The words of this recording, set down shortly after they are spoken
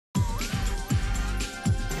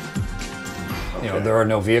You know, there are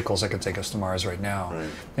no vehicles that can take us to Mars right now. Right.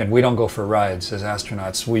 And we don't go for rides as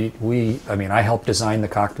astronauts. I mean, I helped design the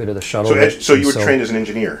cockpit of the shuttle. So you were trained as an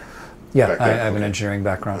engineer? Yeah, I have an engineering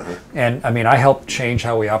background. And I mean, I helped change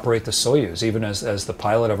how we operate the Soyuz. Even as the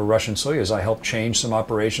pilot of a Russian Soyuz, I helped change some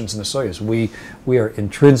operations in the Soyuz. We are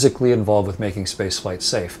intrinsically involved with making spaceflight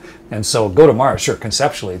safe. And so go to Mars, sure,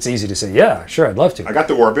 conceptually, it's easy to say, yeah, sure, I'd love to. I got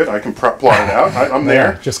the orbit, I can plot it out, I'm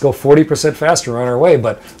there. Yeah, just go 40% faster on our way,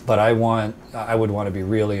 but I would want to be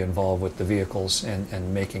really involved with the vehicles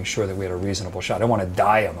and making sure that we had a reasonable shot. I don't want to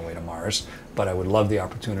die on the way to Mars, but I would love the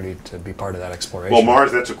opportunity to be part of that exploration. Well,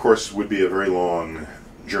 Mars, that's of course would be a very long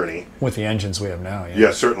journey. With the engines we have now, yeah.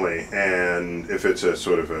 Yeah, certainly. And if it's a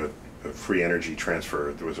sort of a free energy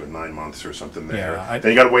transfer, there was 9 months or something there. Yeah,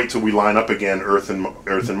 then you got to wait till we line up again, Earth and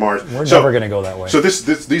Mars. We're never going to go that way. So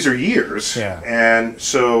these are years. Yeah. And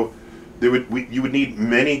so you would need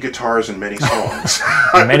many guitars and many songs.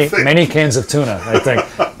 many cans of tuna, I think.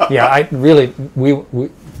 Yeah,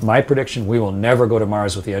 my prediction, we will never go to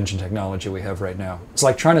Mars with the engine technology we have right now. It's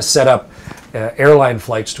like trying to set up airline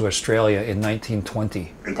flights to Australia in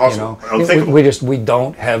 1920. Impossible. You know? We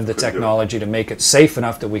don't have the technology to make it safe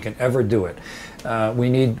enough that we can ever do it. We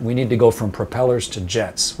need to go from propellers to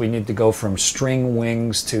jets. We need to go from string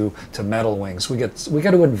wings to metal wings. We got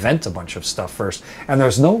to invent a bunch of stuff first. And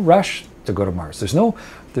there's no rush to go to Mars. There's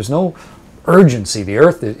no urgency. The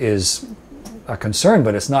Earth is a concern,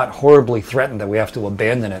 but it's not horribly threatened that we have to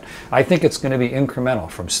abandon it. I think it's going to be incremental.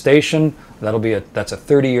 From station, that's a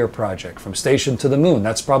 30-year project. From station to the moon,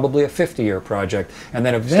 that's probably a 50-year project. And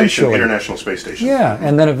then eventually... International Space Station. Yeah,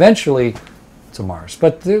 and then eventually to Mars.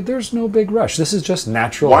 But there's no big rush. This is just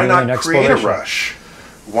natural human exploration. Why not create a rush?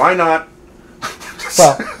 Why not...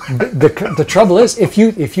 Well, the trouble is, if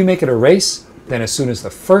you make it a race, then as soon as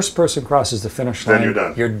the first person crosses the finish line, then you're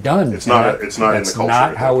done. You're done. It's not in the culture. That's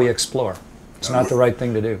not how we explore. It's not the right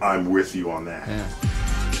thing to do. I'm with you on that. Yeah.